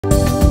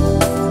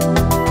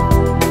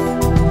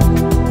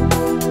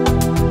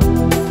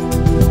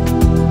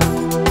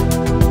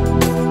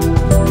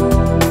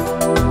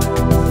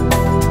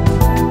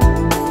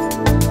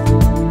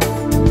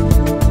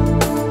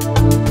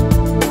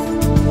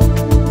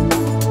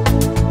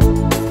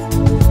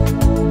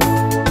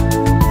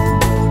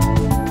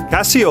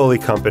Cassioli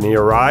Company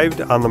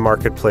arrived on the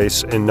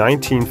marketplace in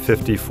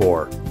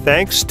 1954.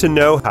 Thanks to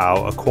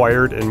know-how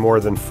acquired in more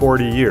than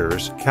 40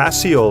 years,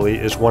 Cassioli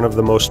is one of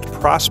the most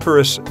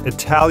prosperous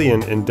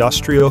Italian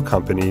industrial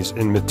companies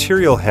in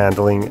material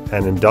handling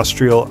and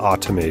industrial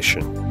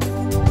automation.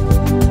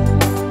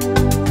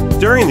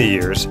 During the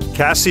years,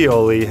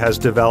 Cassioli has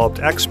developed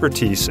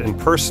expertise in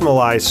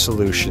personalized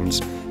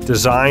solutions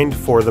designed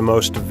for the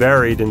most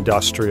varied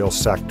industrial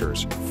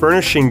sectors,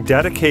 furnishing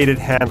dedicated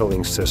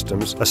handling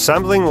systems,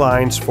 assembling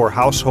lines for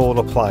household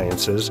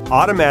appliances,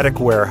 automatic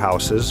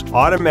warehouses,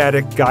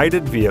 automatic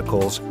guided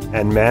vehicles,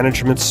 and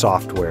management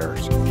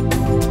softwares.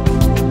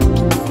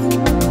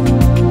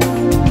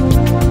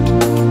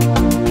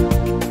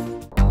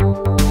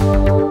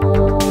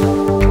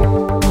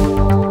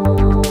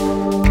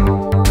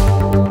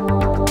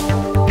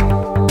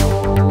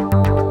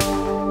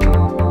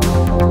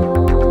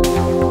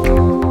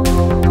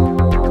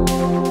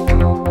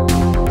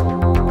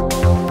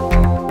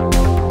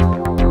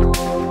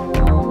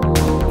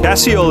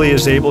 Cassioli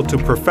is able to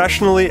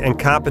professionally and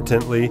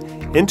competently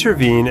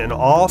intervene in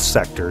all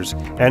sectors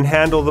and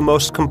handle the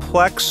most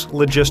complex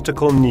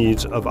logistical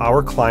needs of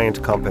our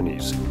client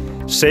companies,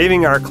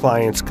 saving our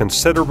clients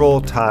considerable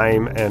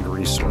time and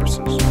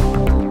resources.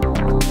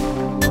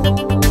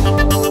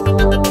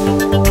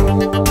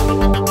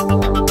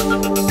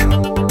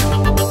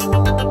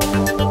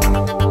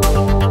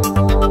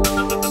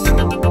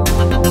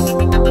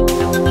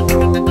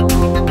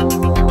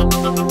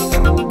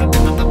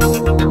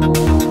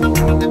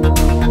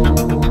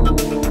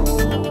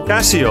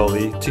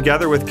 Cassioli,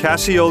 together with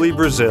Cassioli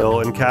Brazil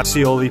and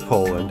Cassioli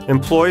Poland,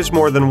 employs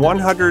more than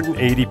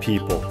 180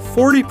 people,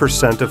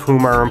 40% of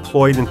whom are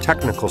employed in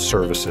technical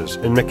services,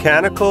 in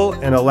mechanical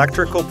and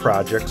electrical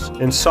projects,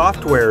 in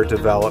software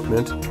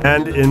development,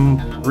 and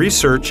in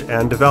research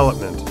and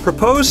development.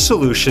 Proposed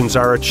solutions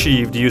are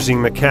achieved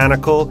using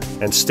mechanical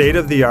and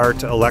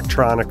state-of-the-art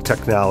electronic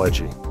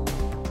technology.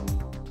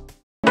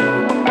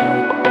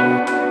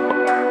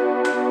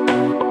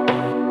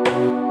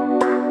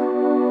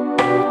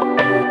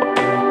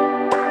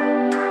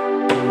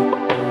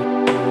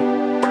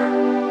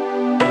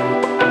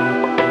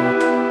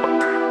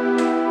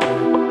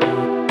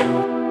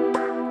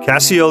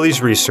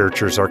 Cassioli's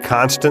researchers are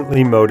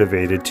constantly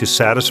motivated to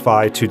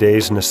satisfy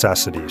today's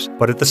necessities,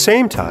 but at the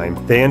same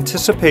time, they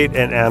anticipate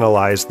and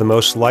analyze the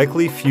most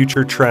likely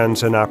future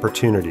trends and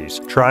opportunities,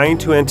 trying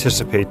to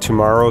anticipate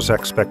tomorrow's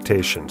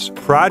expectations.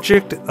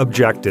 Project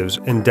objectives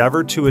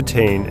endeavor to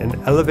attain an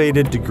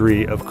elevated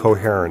degree of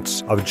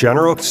coherence of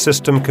general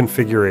system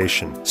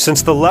configuration.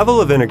 Since the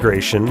level of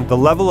integration, the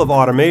level of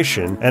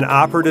automation, and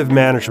operative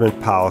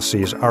management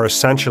policies are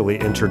essentially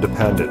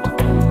interdependent.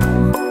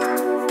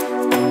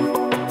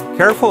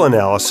 Careful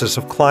analysis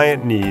of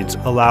client needs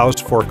allows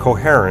for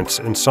coherence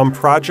in some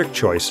project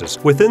choices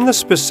within the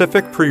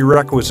specific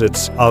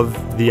prerequisites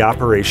of the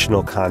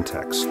operational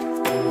context.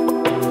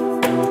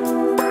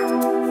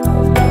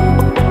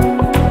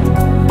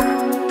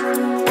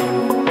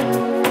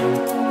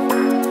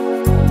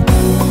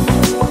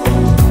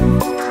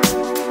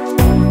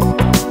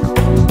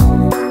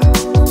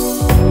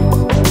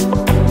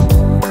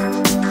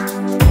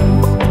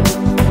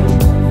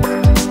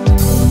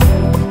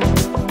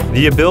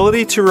 The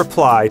ability to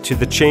reply to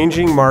the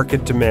changing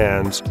market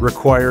demands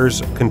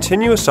requires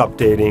continuous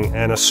updating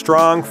and a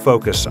strong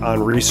focus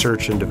on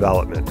research and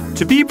development.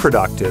 To be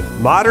productive,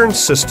 modern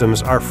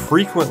systems are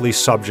frequently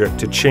subject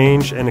to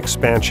change and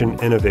expansion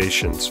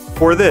innovations.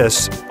 For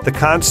this, the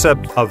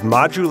concept of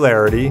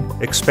modularity,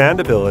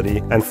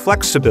 expandability, and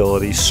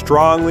flexibility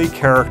strongly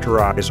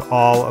characterize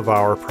all of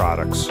our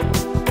products.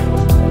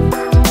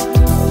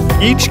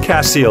 Each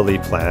Cassioli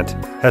plant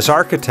has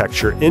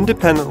architecture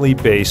independently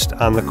based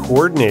on the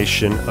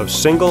coordination of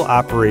single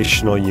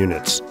operational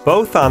units,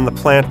 both on the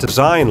plant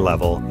design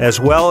level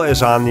as well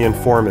as on the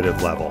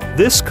informative level.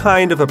 This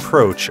kind of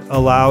approach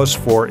allows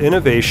for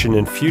innovation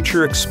and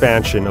future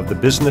expansion of the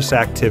business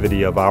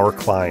activity of our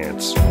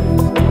clients.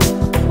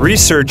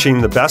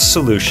 Researching the best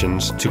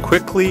solutions to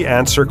quickly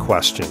answer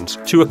questions,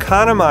 to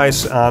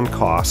economize on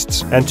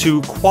costs, and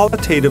to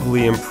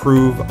qualitatively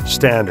improve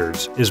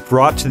standards is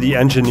brought to the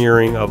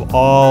engineering of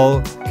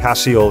all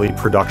Cassioli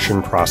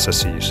production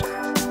processes.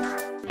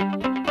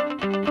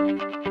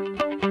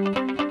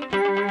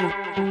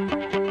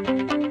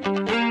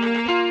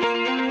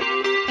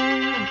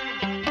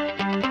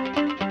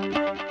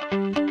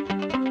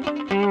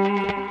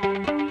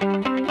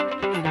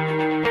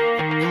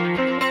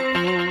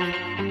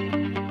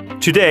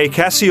 Today,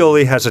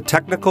 Cassioli has a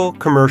technical,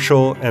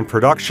 commercial, and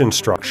production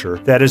structure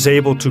that is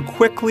able to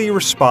quickly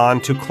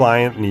respond to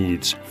client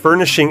needs,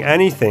 furnishing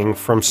anything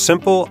from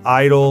simple,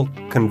 idle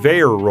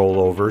conveyor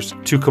rollovers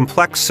to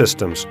complex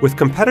systems with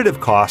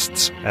competitive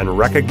costs and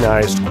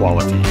recognized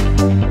quality.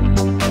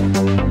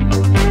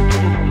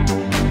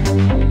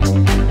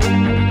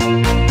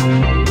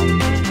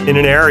 In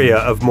an area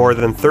of more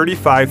than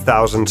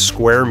 35,000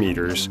 square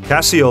meters,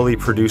 Cassioli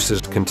produces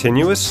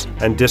continuous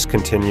and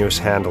discontinuous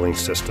handling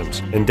systems,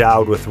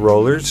 endowed with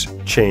rollers,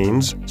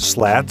 chains,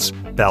 slats,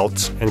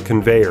 belts, and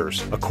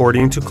conveyors,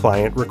 according to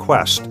client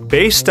request.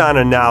 Based on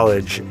a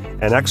knowledge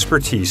and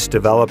expertise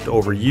developed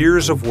over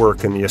years of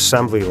work in the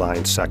assembly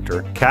line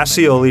sector,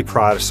 Cassioli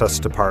process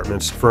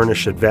departments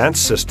furnish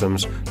advanced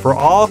systems for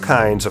all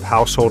kinds of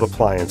household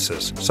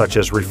appliances, such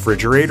as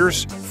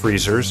refrigerators,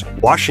 freezers,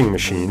 washing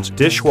machines,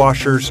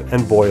 dishwashers,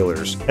 and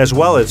boilers, as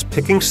well as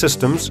picking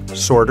systems,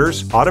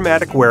 sorters,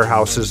 automatic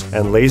warehouses,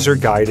 and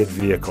laser-guided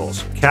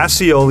vehicles.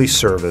 Cassioli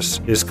service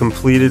is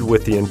completed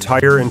with the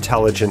entire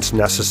intelligence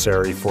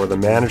necessary for the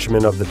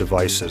management of the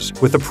devices,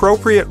 with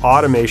appropriate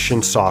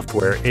automation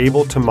software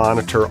able to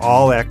monitor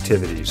all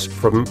activities,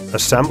 from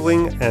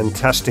assembling and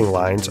testing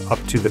lines up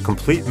to the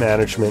complete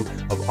management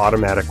of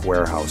automatic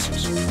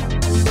warehouses.